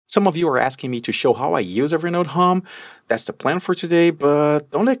Some of you are asking me to show how I use Evernote Home. That's the plan for today, but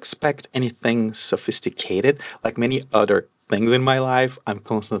don't expect anything sophisticated. Like many other things in my life, I'm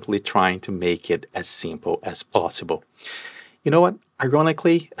constantly trying to make it as simple as possible. You know what?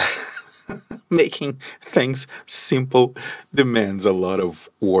 Ironically, making things simple demands a lot of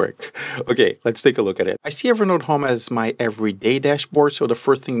work. Okay, let's take a look at it. I see Evernote Home as my everyday dashboard, so the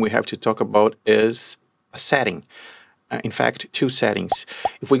first thing we have to talk about is a setting. In fact, two settings.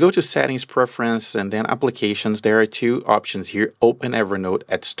 If we go to Settings, Preference, and then Applications, there are two options here. Open Evernote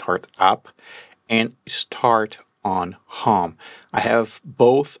at Startup and Start on Home. I have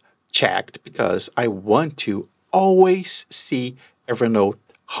both checked because I want to always see Evernote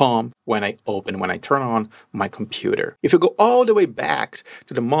Home when I turn on my computer. If you go all the way back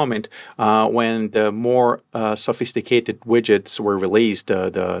to the moment when the more sophisticated widgets were released,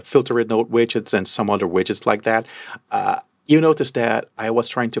 the filtered note widgets and some other widgets like that, you notice that I was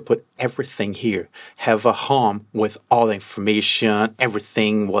trying to put everything here, have a home with all the information, I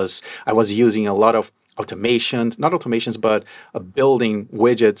was using a lot of automations, not automations, but building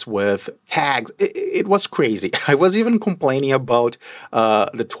widgets with tags. It was crazy. I was even complaining about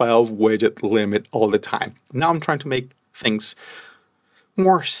the 12 widget limit all the time. Now I'm trying to make things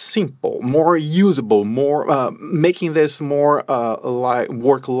more simple, more usable, more making this more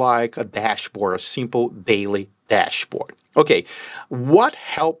work like a dashboard, a simple daily dashboard. Okay, what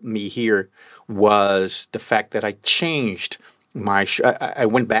helped me here was the fact that I changed I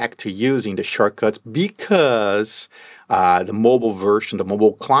went back to using the shortcuts because the mobile version, the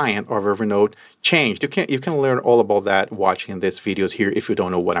mobile client of Evernote changed. You can learn all about that watching these videos here if you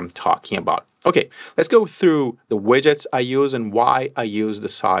don't know what I'm talking about. Okay, let's go through the widgets I use and why I use the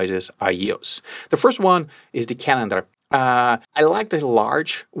sizes I use. The first one is the calendar. I like the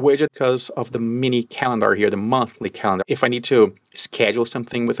large widget because of the mini calendar here, the monthly calendar. If I need to schedule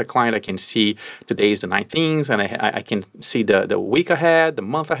something with a client, I can see today is the 19th and I can see the week ahead, the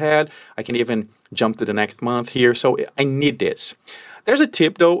month ahead. I can even jump to the next month here. So I need this. There's a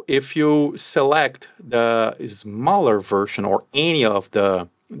tip though, if you select the smaller version or any of the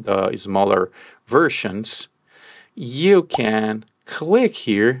smaller versions, you can click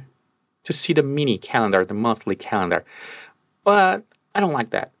here to see the mini calendar, the monthly calendar. But I don't like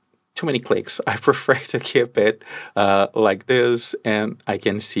that. Too many clicks. I prefer to keep it like this and I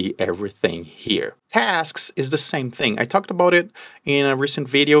can see everything here. Tasks is the same thing. I talked about it in a recent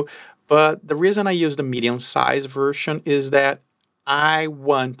video, but the reason I use the medium-sized version is that I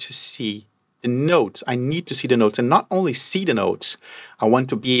want to see the notes. I need to see the notes and not only see the notes, I want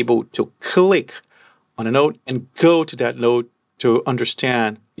to be able to click on a note and go to that note to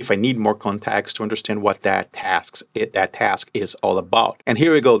understand if I need more context to understand what that task is all about. And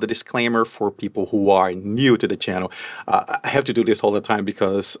here we go, the disclaimer for people who are new to the channel. I have to do this all the time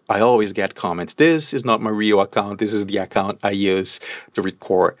because I always get comments. This is not my real account. This is the account I use to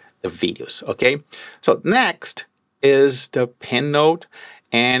record the videos, okay? So next is the pen note.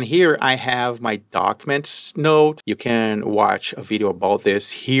 And here I have my documents note. You can watch a video about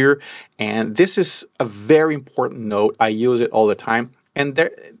this here. And this is a very important note. I use it all the time. And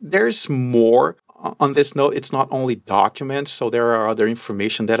there's more on this note. It's not only documents, so there are other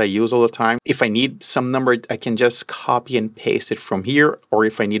information that I use all the time. If I need some number, I can just copy and paste it from here. Or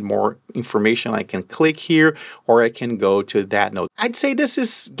if I need more information, I can click here or I can go to that note. I'd say this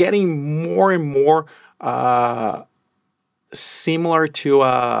is getting more and more similar to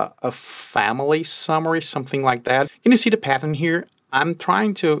a family summary, something like that. Can you see the pattern here? I'm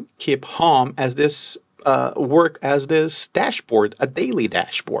trying to keep home as this work as this dashboard, a daily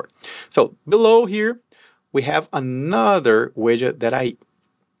dashboard. So below here, we have another widget that I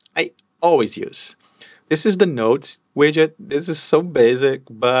always use. This is the notes widget. This is so basic,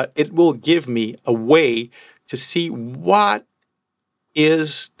 but it will give me a way to see what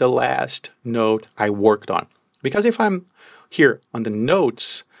is the last note I worked on. Because if I'm here on the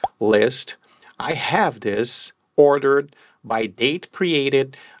notes list, I have this ordered by date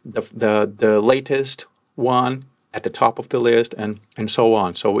created, the latest one at the top of the list, and so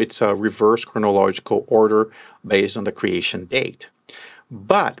on. So it's a reverse chronological order based on the creation date.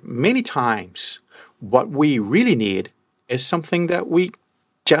 But many times, what we really need is something that we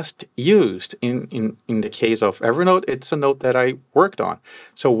just used. In the case of Evernote, it's a note that I worked on.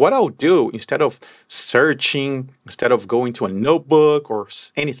 So what I'll do, instead of searching, instead of going to a notebook or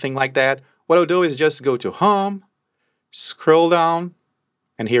anything like that, what I'll do is just go to Home, scroll down,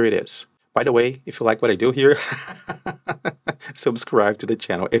 and here it is. By the way, if you like what I do here, subscribe to the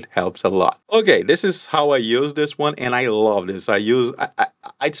channel. It helps a lot. Okay, this is how I use this one, and I love this.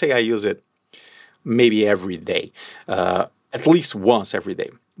 I'd say I use it maybe every day, at least once every day.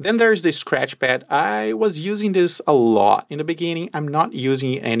 Then there's the Scratchpad. I was using this a lot in the beginning. I'm not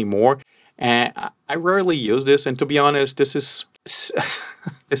using it anymore. And I rarely use this. And to be honest, this is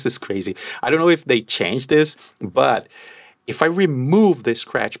this is crazy. I don't know if they changed this, but if I remove the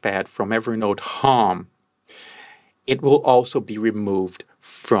Scratchpad from Evernote Home, it will also be removed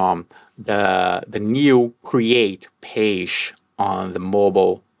from the new Create page on the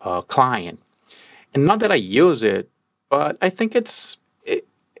mobile client. And not that I use it, but I think it's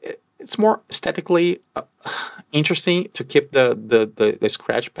more aesthetically interesting to keep the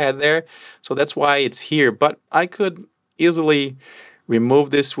scratch pad there. So that's why it's here. But I could easily remove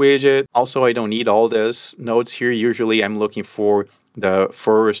this widget. Also, I don't need all this notes here. Usually I'm looking for the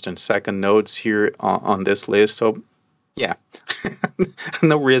first and second notes here on this list. So yeah,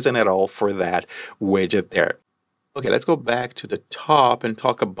 no reason at all for that widget there. Okay, let's go back to the top and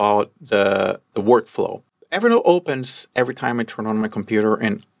talk about the workflow. Evernote opens every time I turn on my computer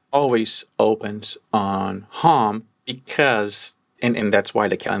and always opens on Home because, and that's why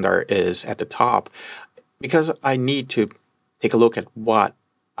the calendar is at the top, because I need to take a look at what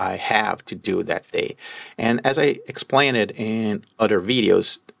I have to do that day. And as I explained it in other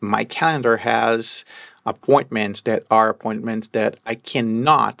videos, my calendar has appointments that I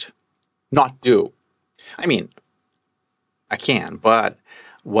cannot not do. I mean, I can, but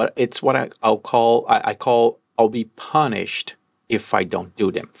I'll be punished if I don't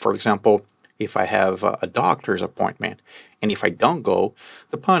do them. For example, if I have a doctor's appointment and if I don't go,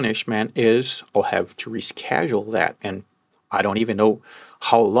 the punishment is I'll have to reschedule that, and I don't even know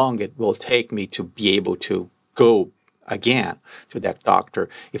how long it will take me to be able to go again to that doctor.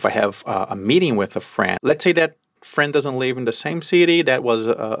 If I have a meeting with a friend, let's say that friend doesn't live in the same city, that was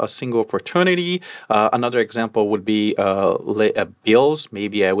a single opportunity. Another example would be bills.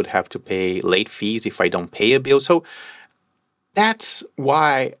 Maybe I would have to pay late fees if I don't pay a bill. So that's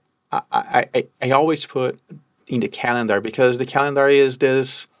why I always put in the calendar, because the calendar is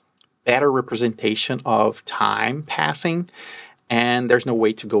this better representation of time passing, and there's no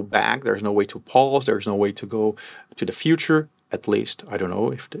way to go back. There's no way to pause. There's no way to go to the future. At least, I don't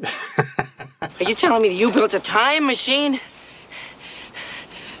know if... Are you telling me that you built a time machine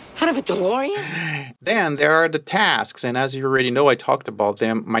out of a DeLorean? Then there are the tasks, and as you already know, I talked about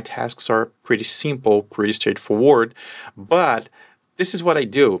them. My tasks are pretty simple, pretty straightforward, but this is what I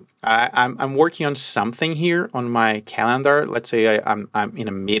do. I'm working on something here on my calendar. Let's say I'm in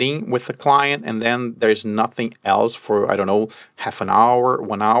a meeting with a client, and then there's nothing else for, I don't know, half an hour,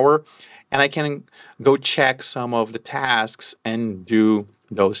 1 hour, and I can go check some of the tasks and do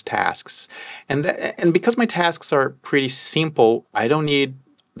those tasks. And because my tasks are pretty simple, I don't need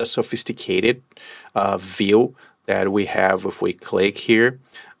the sophisticated view that we have if we click here.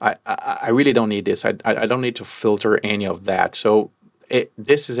 I really don't need this. I don't need to filter any of that. So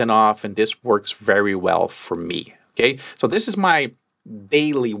this is enough, and this works very well for me. Okay, so this is my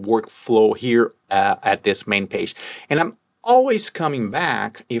daily workflow here at this main page. And I'm always coming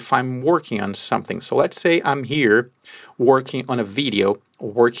back if I'm working on something. So let's say I'm here working on a video,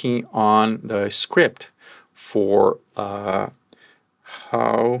 working on the script for how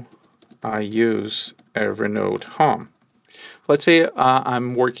I use Evernote Home. Let's say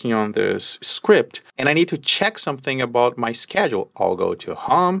I'm working on this script and I need to check something about my schedule. I'll go to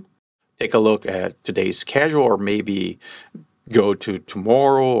Home, take a look at today's schedule, or maybe go to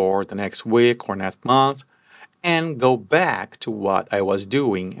tomorrow or the next week or next month, and go back to what I was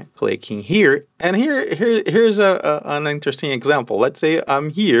doing, clicking here. And here's an interesting example. Let's say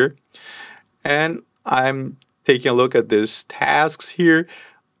I'm here and I'm taking a look at these tasks here.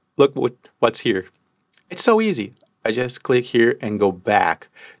 Look what's here. It's so easy. I just click here and go back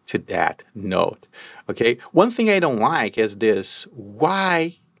to that note. Okay. One thing I don't like is this: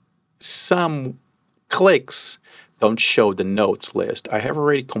 why some clicks don't show the notes list. I have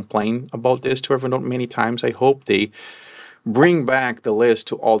already complained about this to Evernote many times. I hope they bring back the list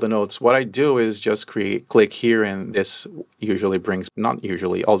to all the notes. What I do is just click here, and this usually brings, not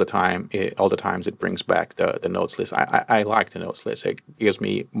usually, all the times it brings back the notes list. I like the notes list. It gives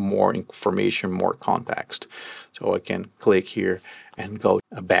me more information, more context. So I can click here and go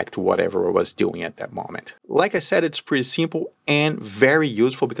back to whatever I was doing at that moment. Like I said, it's pretty simple and very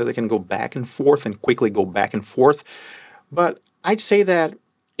useful because I can go back and forth and quickly go back and forth. But I'd say that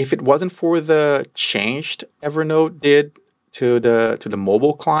if it wasn't for the change Evernote did to the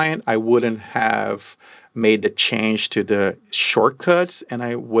mobile client, I wouldn't have made the change to the shortcuts, and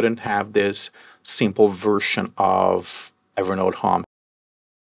I wouldn't have this simple version of Evernote Home.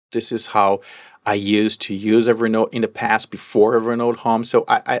 This is how I used to use Evernote in the past before Evernote Home. So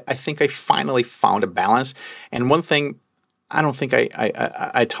I think I finally found a balance. And one thing I don't think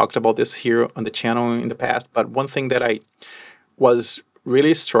I talked about this here on the channel in the past, but one thing that I was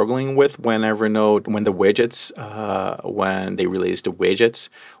really struggling with when Evernote, when the widgets, when they released the widgets,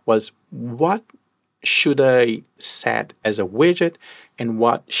 was what should I set as a widget and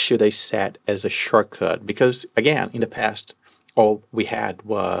what should I set as a shortcut? Because again, in the past, all we had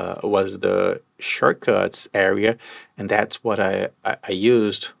was the shortcuts area, and that's what I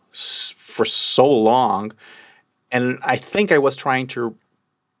used for so long. And I think I was trying to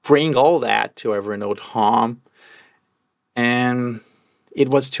bring all that to Evernote Home, and it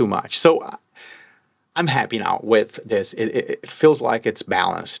was too much. So I'm happy now with this. It feels like it's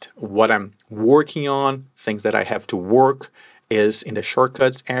balanced. What I'm working on, things that I have to work, is in the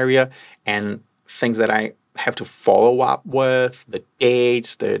shortcuts area, and things that I have to follow up with, the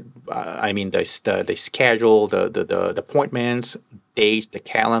dates, the schedule, the appointments, dates, the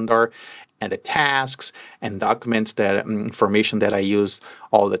calendar, and the tasks and documents, that information that I use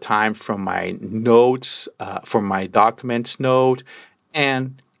all the time from my notes, from my documents note,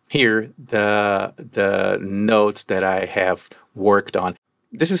 and here the notes that I have worked on.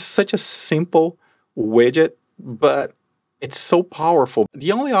 This is such a simple widget, but it's so powerful.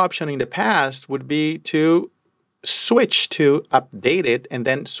 The only option in the past would be to switch to updated and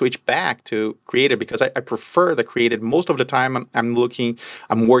then switch back to created, because I prefer the created. Most of the time I'm working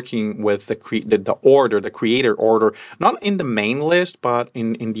with the order, the creator order, not in the main list, but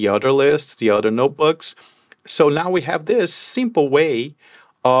in the other lists, the other notebooks. So now we have this simple way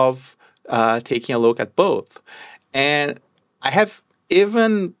of taking a look at both. And I have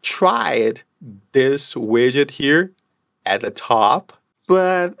even tried this widget here at the top,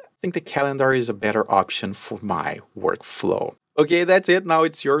 but I think the calendar is a better option for my workflow. Okay, that's it. Now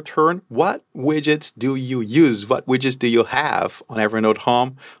it's your turn. What widgets do you use? What widgets do you have on Evernote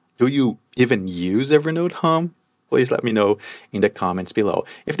Home? Do you even use Evernote Home? Please let me know in the comments below.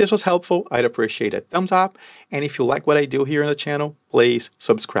 If this was helpful, I'd appreciate a thumbs up. And if you like what I do here on the channel, please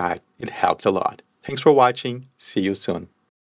subscribe. It helps a lot. Thanks for watching. See you soon.